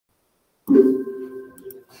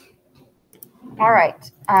All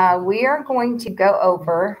right. We are going to go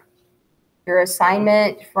over your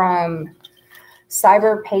assignment from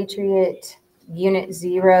Cyber Patriot Unit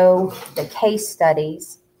 0, the case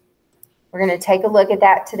studies. We're going to take a look at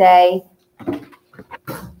that today.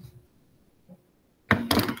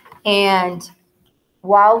 And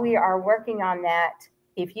while we are working on that,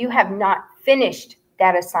 if you have not finished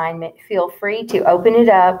that assignment, feel free to open it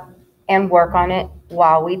up and work on it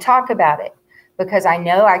while we talk about it. Because I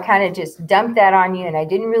know I kind of just dumped that on you and I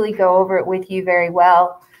didn't really go over it with you very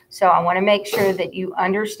well. So I want to make sure that you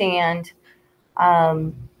understand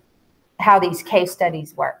how these case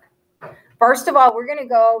studies work. First of all, we're going to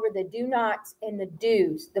go over the do nots and the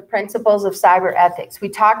do's, the principles of cyber ethics. We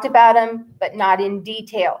talked about them, but not in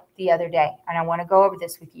detail the other day. And I want to go over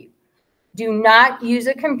this with you. Do not use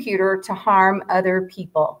a computer to harm other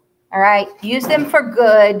people. All right. Use them for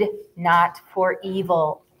good, not for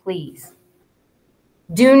evil, please.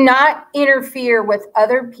 Do not interfere with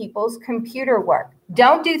other people's computer work.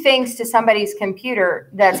 Don't do things to somebody's computer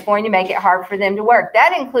that's going to make it hard for them to work.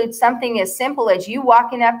 That includes something as simple as you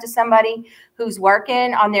walking up to somebody who's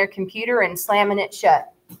working on their computer and slamming it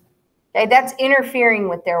shut. Okay, that's interfering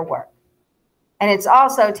with their work. And it's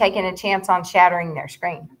also taking a chance on shattering their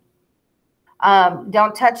screen.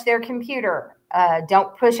 Don't touch their computer.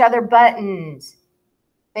 Don't push other buttons.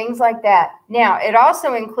 Things like that. Now, it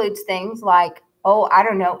also includes things like, oh, I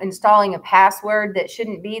don't know, installing a password that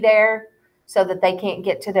shouldn't be there so that they can't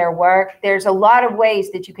get to their work. There's a lot of ways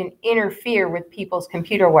that you can interfere with people's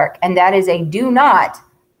computer work, and that is a do not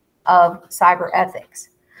of cyber ethics.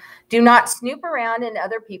 Do not snoop around in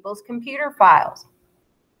other people's computer files.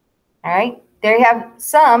 All right? They have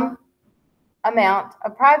some amount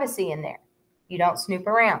of privacy in there. You don't snoop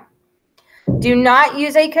around. Do not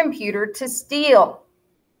use a computer to steal.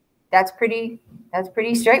 That's pretty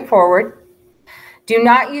straightforward. Do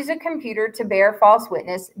not use a computer to bear false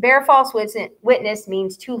witness. Bear false witness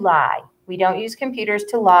means to lie. We don't use computers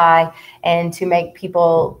to lie and to make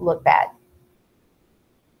people look bad.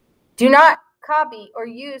 Do not copy or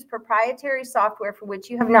use proprietary software for which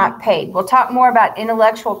you have not paid. We'll talk more about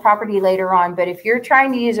intellectual property later on, but if you're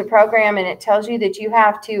trying to use a program and it tells you that you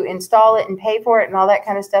have to install it and pay for it and all that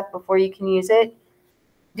kind of stuff before you can use it,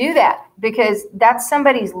 do that, because that's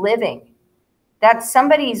somebody's living. That's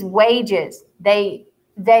somebody's wages. They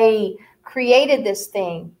created this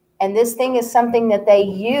thing, and this thing is something that they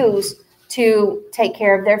use to take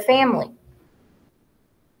care of their family.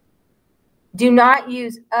 Do not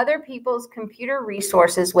use other people's computer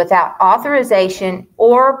resources without authorization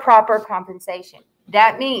or proper compensation.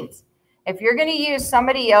 That means if you're going to use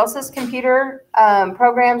somebody else's computer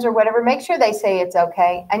programs or whatever, make sure they say it's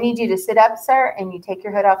okay. I need you to sit up, sir, and you take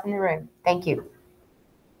your hood off in the room. Thank you.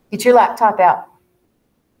 Get your laptop out.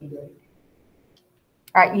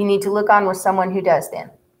 All right, you need to look on with someone who does then.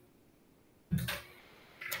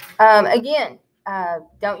 Again,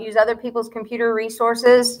 don't use other people's computer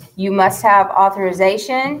resources. You must have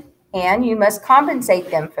authorization and you must compensate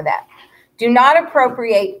them for that. Do not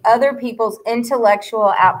appropriate other people's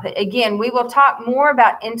intellectual output. Again, we will talk more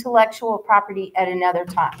about intellectual property at another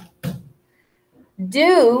time.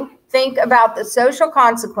 Do think about the social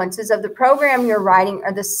consequences of the program you're writing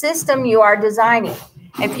or the system you are designing.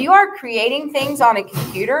 If you are creating things on a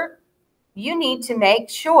computer, you need to make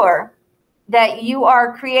sure that you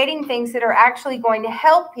are creating things that are actually going to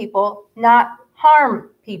help people, not harm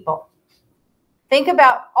people. Think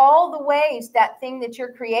about all the ways that thing that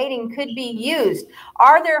you're creating could be used.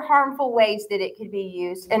 Are there harmful ways that it could be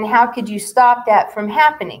used, and how could you stop that from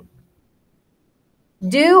happening?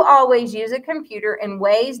 Do always use a computer in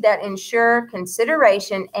ways that ensure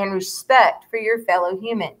consideration and respect for your fellow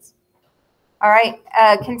humans. All right,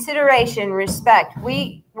 consideration, respect.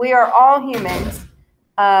 We are all humans.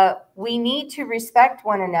 We need to respect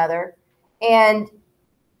one another, and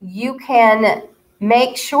you can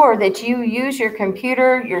make sure that you use your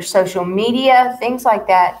computer, your social media, things like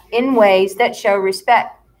that in ways that show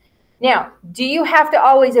respect. Now, do you have to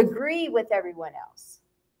always agree with everyone else?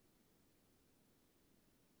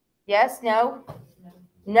 Yes, no?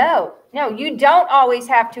 No, you don't always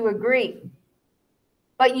have to agree.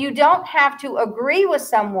 But you don't have to agree with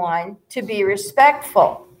someone to be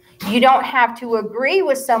respectful. You don't have to agree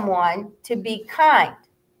with someone to be kind.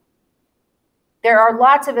 There are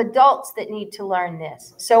lots of adults that need to learn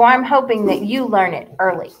this. So I'm hoping that you learn it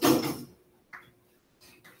early.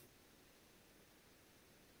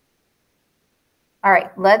 All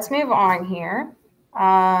right, let's move on here.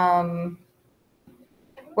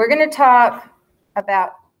 We're going to talk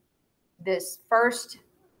about this first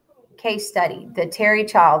case study, the Terry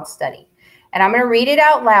Child study. And I'm going to read it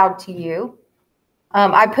out loud to you.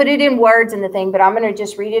 I put it in words in the thing, but I'm going to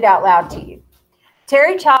just read it out loud to you.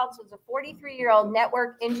 Terry Childs was a 43-year-old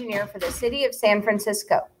network engineer for the city of San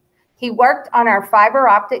Francisco. He worked on our fiber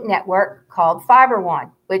optic network called FiberOne,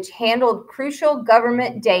 which handled crucial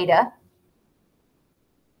government data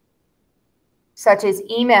such as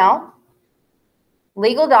email,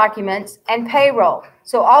 legal documents, and payroll.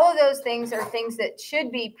 So all of those things are things that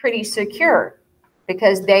should be pretty secure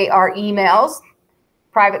because they are emails,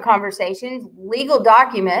 private conversations, legal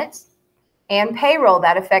documents, and payroll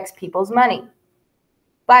that affects people's money.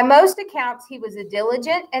 By most accounts, he was a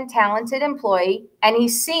diligent and talented employee, and he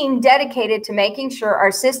seemed dedicated to making sure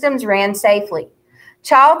our systems ran safely.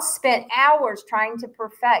 Childs spent hours trying to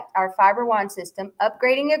perfect our FiberOne system,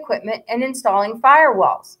 upgrading equipment, and installing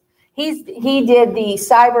firewalls. He did the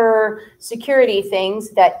cyber security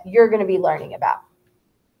things that you're going to be learning about.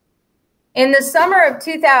 In the summer of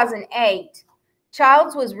 2008,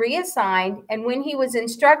 Childs was reassigned, and when he was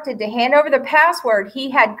instructed to hand over the password he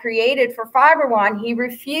had created for FiberOne, he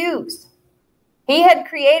refused. He had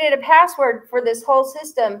created a password for this whole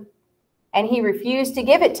system, and he refused to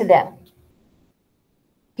give it to them.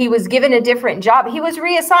 He was given a different job. He was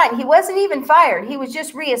reassigned. He wasn't even fired. He was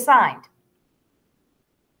just reassigned.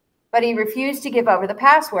 But he refused to give over the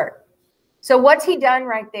password. So what's he done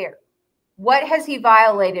right there? What has he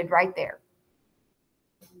violated right there?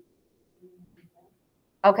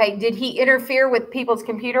 Okay, did he interfere with people's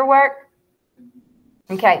computer work?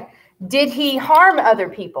 Okay, did he harm other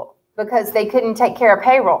people because they couldn't take care of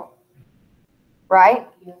payroll? Right?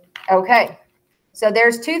 Okay, so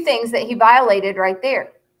there's two things that he violated right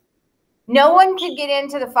there. No one could get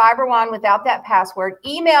into the FiberOne without that password.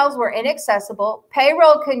 Emails were inaccessible,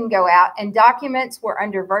 payroll couldn't go out, and documents were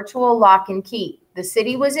under virtual lock and key. The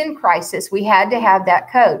city was in crisis. We had to have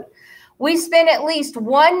that code. We spent at least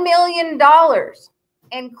 $1 million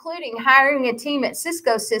including hiring a team at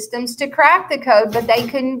Cisco Systems to crack the code, but they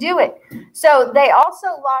couldn't do it. So they also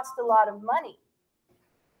lost a lot of money.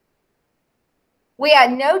 We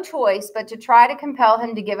had no choice but to try to compel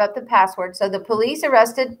him to give up the password, so the police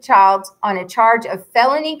arrested Childs on a charge of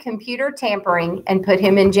felony computer tampering and put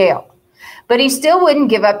him in jail. But he still wouldn't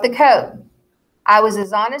give up the code. I was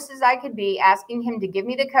as honest as I could be, asking him to give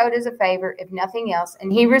me the code as a favor, if nothing else,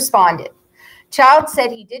 and he responded. Childs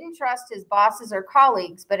said he didn't trust his bosses or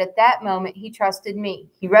colleagues, but at that moment, he trusted me.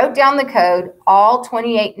 He wrote down the code, all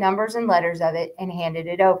 28 numbers and letters of it, and handed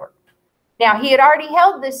it over. Now, he had already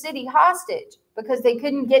held the city hostage because they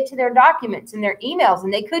couldn't get to their documents and their emails,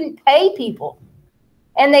 and they couldn't pay people.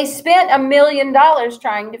 And they spent $1 million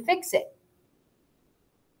trying to fix it.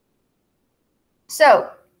 So,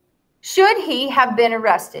 should he have been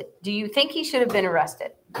arrested? Do you think he should have been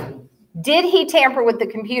arrested? Did he tamper with the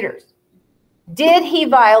computers? Did he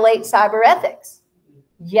violate cyber ethics?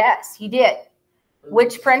 Yes, he did.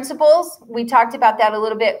 Which principles? We talked about that a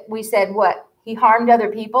little bit. We said what? He harmed other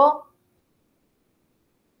people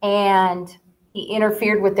and he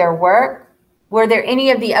interfered with their work. Were there any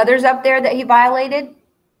of the others up there that he violated?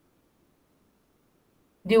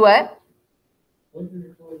 Do what?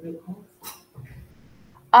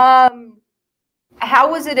 How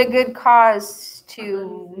was it a good cause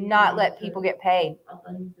to not let people get paid?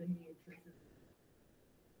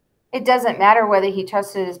 It doesn't matter whether he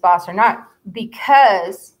trusted his boss or not,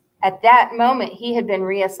 because at that moment he had been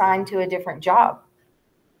reassigned to a different job.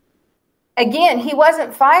 Again, he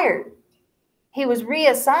wasn't fired. He was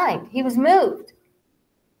reassigned. He was moved.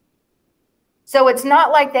 So it's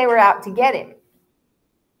not like they were out to get him.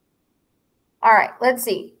 All right, let's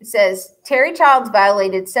see. It says, Terry Childs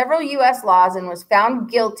violated several U.S. laws and was found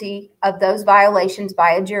guilty of those violations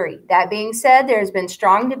by a jury. That being said, there has been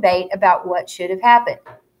strong debate about what should have happened.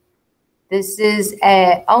 This is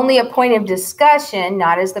only a point of discussion,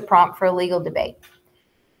 not as the prompt for a legal debate.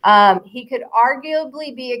 He could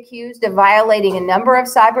arguably be accused of violating a number of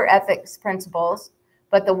cyber ethics principles,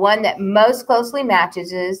 but the one that most closely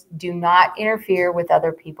matches is do not interfere with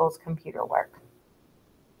other people's computer work.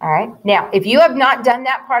 All right. Now, if you have not done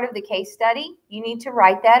that part of the case study, you need to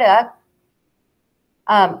write that up.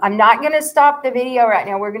 I'm not going to stop the video right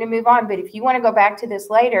now. We're going to move on. But if you want to go back to this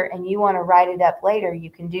later and you want to write it up later, you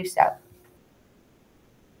can do so.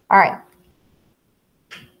 All right.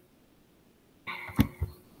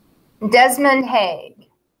 Desmond Haig.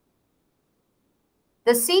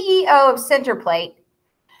 The CEO of Centerplate,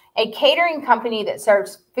 a catering company that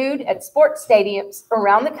serves food at sports stadiums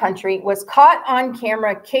around the country, was caught on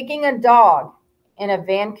camera kicking a dog in a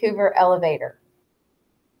Vancouver elevator.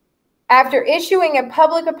 After issuing a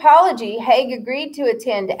public apology, Haig agreed to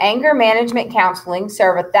attend anger management counseling,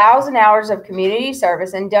 serve 1,000 hours of community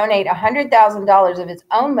service, and donate $100,000 of his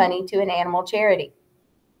own money to an animal charity.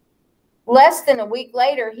 Less than a week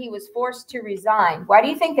later, he was forced to resign. Why do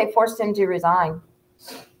you think they forced him to resign?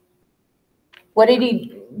 What did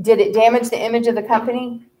it damage the image of the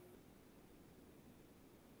company?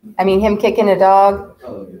 I mean, him kicking a dog?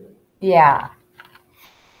 Yeah.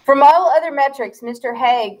 From all other metrics, Mr.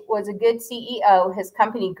 Hague was a good CEO. His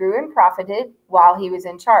company grew and profited while he was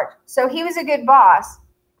in charge. So he was a good boss,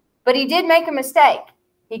 but he did make a mistake.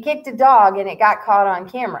 He kicked a dog and it got caught on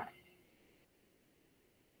camera.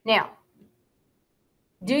 Now,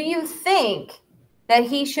 do you think that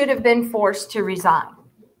he should have been forced to resign?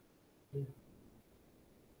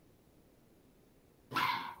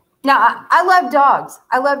 Now, I love dogs.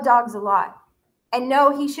 I love dogs a lot. And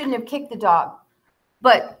no, he shouldn't have kicked the dog.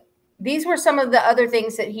 But these were some of the other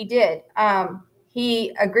things that he did.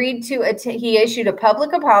 He agreed to he issued a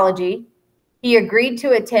public apology. He agreed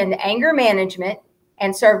to attend anger management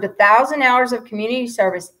and served 1,000 hours of community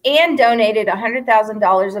service and donated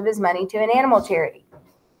 $100,000 of his money to an animal charity.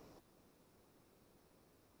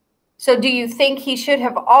 So do you think he should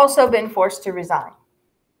have also been forced to resign?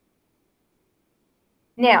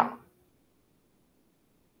 Now,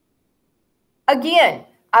 again,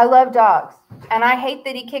 I love dogs, and I hate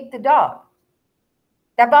that he kicked the dog.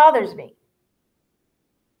 That bothers me.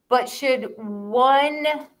 But should one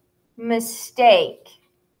mistake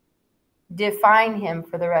define him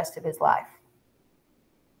for the rest of his life?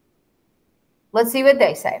 Let's see what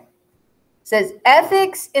they say. It says,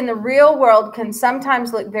 ethics in the real world can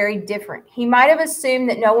sometimes look very different. He might have assumed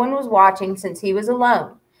that no one was watching since he was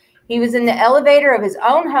alone. He was in the elevator of his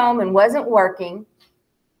own home and wasn't working.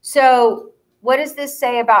 So what does this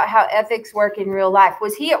say about how ethics work in real life?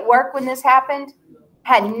 Was he at work when this happened?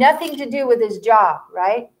 Had nothing to do with his job,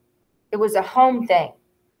 right? It was a home thing.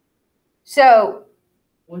 So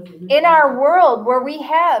in our world where we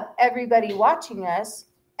have everybody watching us,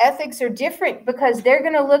 ethics are different because they're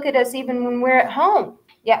going to look at us even when we're at home.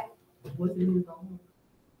 Yeah.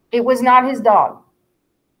 It was not his dog.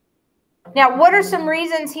 Now, what are some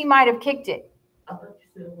reasons he might have kicked it?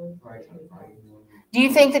 Do you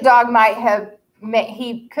think the dog might have,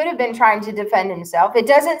 he could have been trying to defend himself? It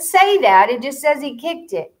doesn't say that. It just says he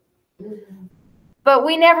kicked it. But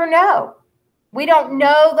we never know. We don't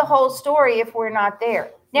know the whole story if we're not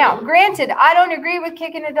there. Now, granted, I don't agree with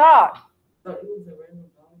kicking a dog.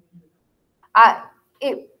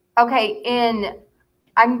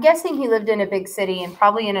 I'm guessing he lived in a big city and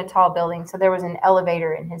probably in a tall building. So there was an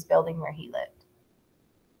elevator in his building where he lived.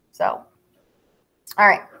 So, all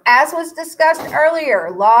right. As was discussed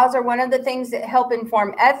earlier, laws are one of the things that help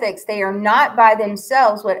inform ethics. They are not by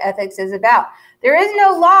themselves what ethics is about. There is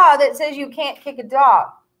no law that says you can't kick a dog.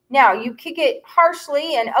 Now, you kick it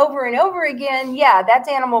harshly and over again, yeah, that's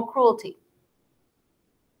animal cruelty.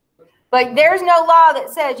 But there's no law that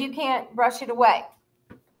says you can't brush it away.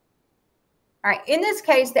 All right, in this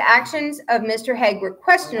case, the actions of Mr. Hague were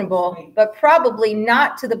questionable, but probably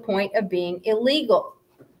not to the point of being illegal.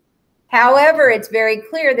 However, it's very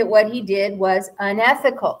clear that what he did was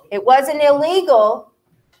unethical. It wasn't illegal,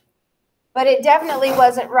 but it definitely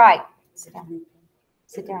wasn't right. Sit down.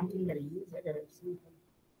 Sit down.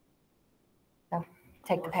 Oh,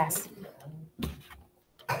 take the pass.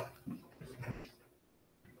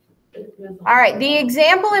 All right, the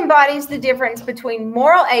example embodies the difference between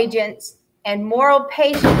moral agents and moral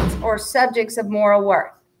patients or subjects of moral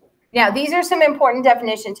worth. Now, these are some important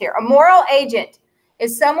definitions here. A moral agent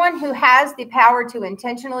is someone who has the power to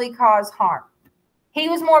intentionally cause harm. He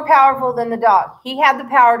was more powerful than the dog. He had the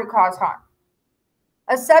power to cause harm.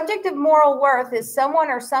 A subject of moral worth is someone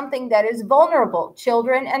or something that is vulnerable,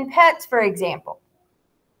 children and pets, for example.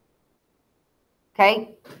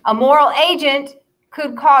 Okay? A moral agent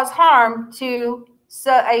could cause harm to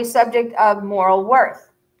a subject of moral worth.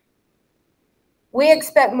 We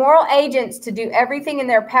expect moral agents to do everything in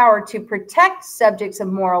their power to protect subjects of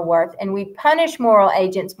moral worth, and we punish moral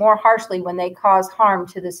agents more harshly when they cause harm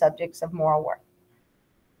to the subjects of moral worth.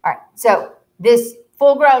 All right, so this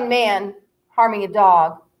full-grown man harming a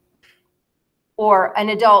dog or an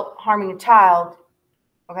adult harming a child,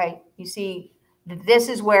 okay, you see, this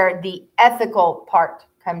is where the ethical part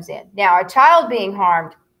comes in. Now, a child being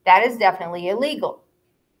harmed, that is definitely illegal.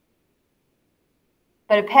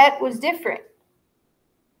 But a pet was different.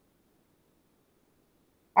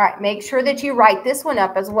 All right, make sure that you write this one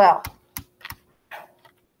up as well.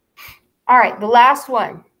 All right, the last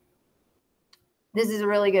one. This is a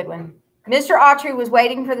really good one. Mr. Autry was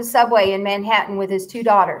waiting for the subway in Manhattan with his 2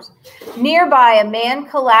 daughters. Nearby, a man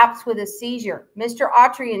collapsed with a seizure. Mr.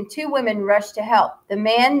 Autry and 2 women rushed to help. The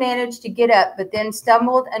man managed to get up, but then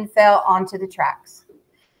stumbled and fell onto the tracks.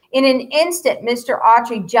 In an instant, Mr.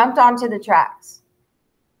 Autry jumped onto the tracks.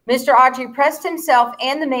 Mr. Autry pressed himself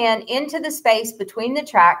and the man into the space between the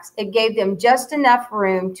tracks. It gave them just enough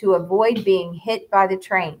room to avoid being hit by the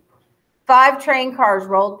train. 5 train cars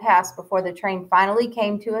rolled past before the train finally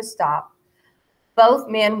came to a stop. Both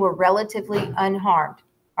men were relatively unharmed.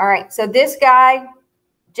 All right, so this guy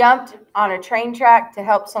jumped on a train track to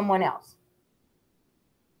help someone else.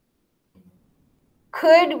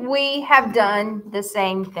 Could we have done the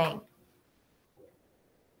same thing?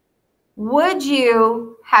 Would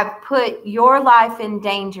you have put your life in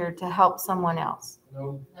danger to help someone else?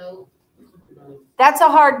 No. No. That's a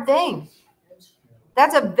hard thing.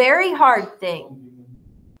 That's a very hard thing.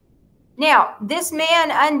 Now, this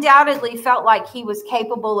man undoubtedly felt like he was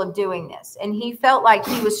capable of doing this, and he felt like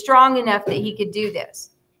he was strong enough that he could do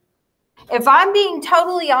this. If I'm being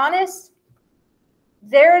totally honest,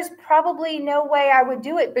 there's probably no way I would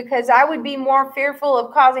do it, because I would be more fearful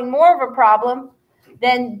of causing more of a problem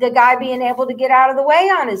than the guy being able to get out of the way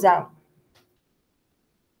on his own.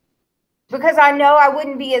 Because I know I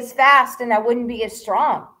wouldn't be as fast and I wouldn't be as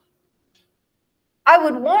strong. I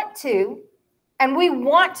would want to, and we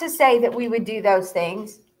want to say that we would do those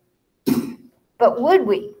things, but would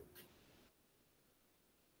we?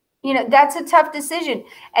 You know, that's a tough decision.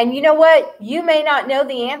 And you know what? You may not know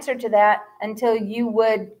the answer to that until you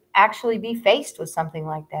would actually be faced with something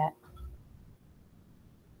like that.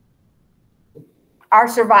 Our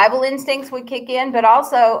survival instincts would kick in, but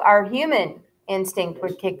also our human instinct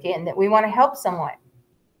would kick in, that we want to help someone.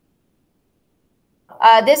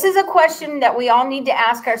 This is a question that we all need to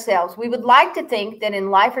ask ourselves. We would like to think that in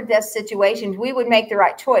life or death situations, we would make the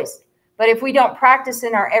right choice. But if we don't practice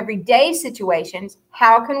in our everyday situations,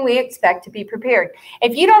 how can we expect to be prepared?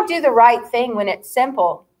 If you don't do the right thing when it's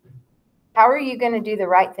simple, how are you going to do the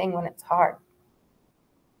right thing when it's hard?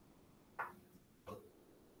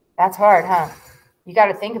 That's hard, huh? You got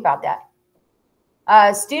to think about that.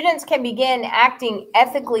 Students can begin acting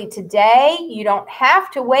ethically today. You don't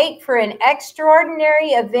have to wait for an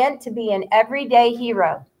extraordinary event to be an everyday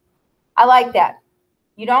hero. I like that.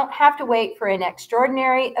 You don't have to wait for an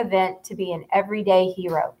extraordinary event to be an everyday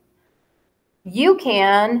hero. You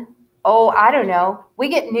can, I don't know. We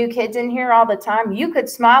get new kids in here all the time. You could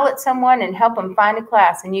smile at someone and help them find a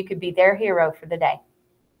class, and you could be their hero for the day.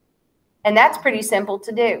 And that's pretty simple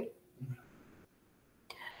to do.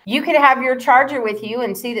 You could have your charger with you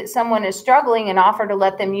and see that someone is struggling and offer to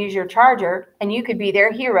let them use your charger, and you could be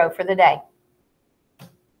their hero for the day.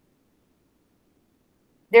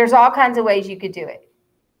 There's all kinds of ways you could do it.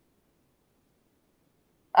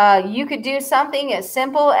 You could do something as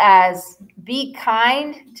simple as be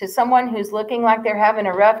kind to someone who's looking like they're having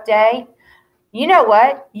a rough day. You know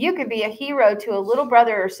what? You could be a hero to a little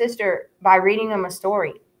brother or sister by reading them a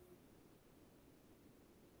story.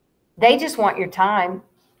 They just want your time.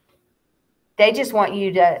 They just want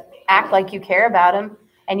you to act like you care about them.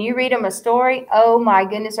 And you read them a story, oh my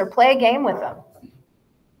goodness, or play a game with them.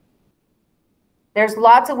 There's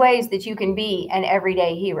lots of ways that you can be an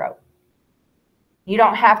everyday hero. You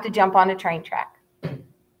don't have to jump on a train track.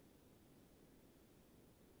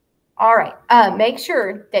 All right. Make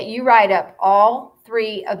sure that you write up all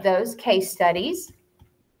 3 of those case studies.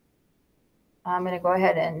 I'm going to go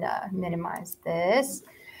ahead and minimize this.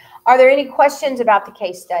 Are there any questions about the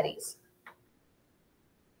case studies?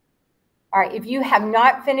 All right, if you have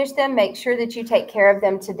not finished them, make sure that you take care of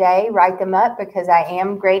them today. Write them up, because I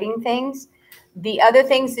am grading things. The other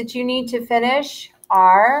things that you need to finish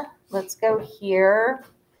are, let's go here.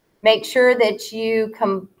 Make sure that you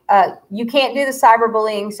can't do the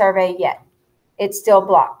cyberbullying survey yet. It's still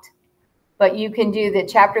blocked. But you can do the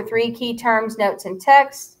Chapter 3 key terms, notes, and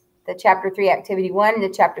text, the Chapter 3 Activity 1, the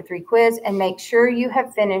Chapter 3 quiz, and make sure you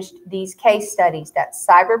have finished these case studies. That's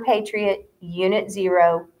Cyber Patriot Unit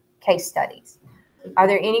 0 case studies. Are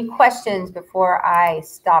there any questions before I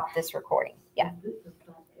stop this recording? Yeah.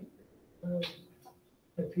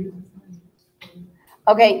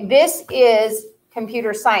 Okay, this is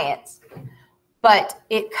computer science, but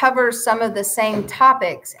it covers some of the same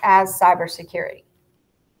topics as cybersecurity.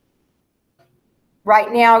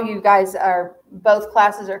 Right now, you guys both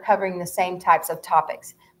classes are covering the same types of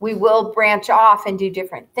topics. We will branch off and do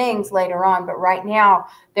different things later on, but right now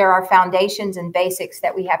there are foundations and basics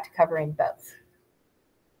that we have to cover in both.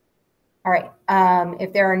 All right,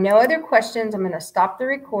 if there are no other questions, I'm going to stop the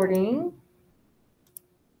recording.